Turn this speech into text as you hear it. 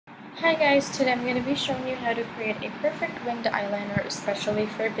Hi guys, today I'm going to be showing you how to create a perfect winged eyeliner, especially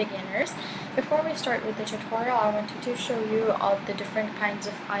for beginners. Before we start with the tutorial, I wanted to show you all the different kinds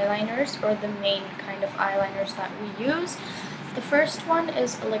of eyeliners, or the main kind of eyeliners that we use. The first one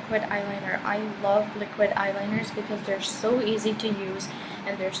is liquid eyeliner. I love liquid eyeliners because they're so easy to use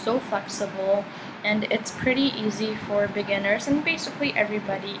and they're so flexible, and it's pretty easy for beginners and basically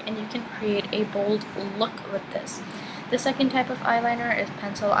everybody, and you can create a bold look with this. The second type of eyeliner is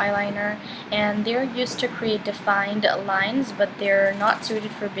pencil eyeliner, and they're used to create defined lines, but they're not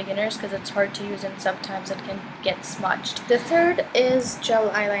suited for beginners because it's hard to use and sometimes it can get smudged. The third is gel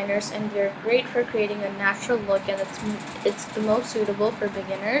eyeliners, and they're great for creating a natural look, and it's the most suitable for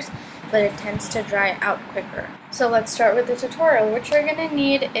beginners, but it tends to dry out quicker. So let's start with the tutorial. What you're going to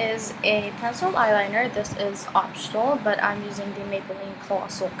need is a pencil eyeliner. This is optional, but I'm using the Maybelline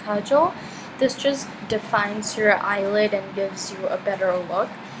Colossal Kajal. This just defines your eyelid and gives you a better look.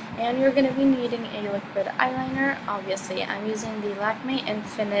 And you're going to be needing a liquid eyeliner. Obviously, I'm using the Lakme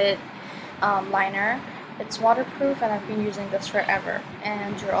Infinite liner. It's waterproof and I've been using this forever.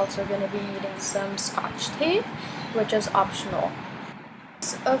 And you're also going to be needing some Scotch tape, which is optional.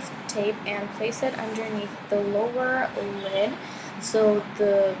 Of tape, and place it underneath the lower lid, so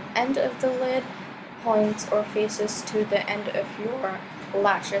the end of the lid points or faces to the end of your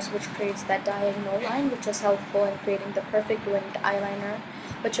lashes, which creates that diagonal line, which is helpful in creating the perfect winged eyeliner.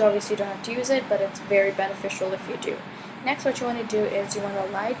 But you obviously don't have to use it, but it's very beneficial if you do. Next, what you want to do is you want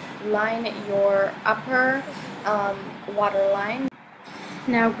to line your upper waterline.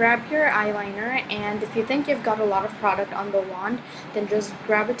 Now grab your eyeliner, and if you think you've got a lot of product on the wand, then just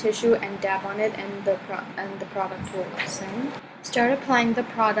grab a tissue and dab on it, and the product will lessen. Start applying the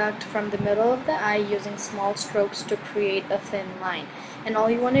product from the middle of the eye using small strokes to create a thin line. And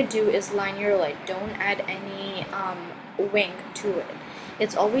all you want to do is line your lid. Don't add any wing to it.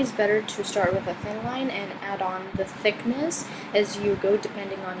 It's always better to start with a thin line and add on the thickness as you go,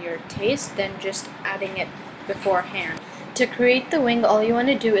 depending on your taste, than just adding it beforehand. To create the wing, all you want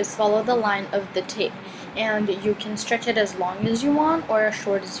to do is follow the line of the tape, and you can stretch it as long as you want or as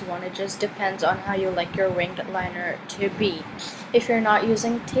short as you want. It just depends on how you like your winged liner to be. If you're not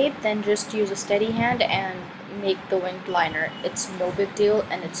using tape, then just use a steady hand and make the winged liner. It's no big deal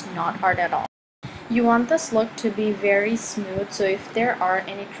and it's not hard at all. You want this look to be very smooth, so if there are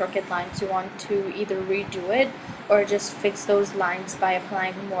any crooked lines, you want to either redo it or just fix those lines by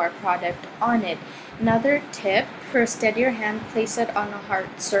applying more product on it. Another tip: for a steadier hand, place it on a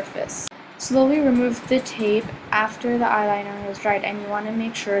hard surface. Slowly remove the tape after the eyeliner has dried, and you want to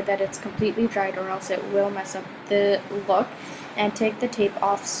make sure that it's completely dried or else it will mess up the look. And take the tape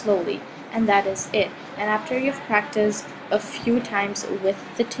off slowly, and that is it. And after you've practiced a few times with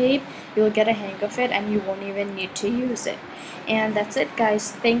the tape, you'll get a hang of it and you won't even need to use it. And that's it,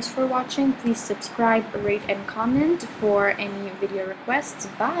 guys. Thanks for watching. Please subscribe, rate, and comment for any video requests.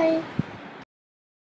 Bye!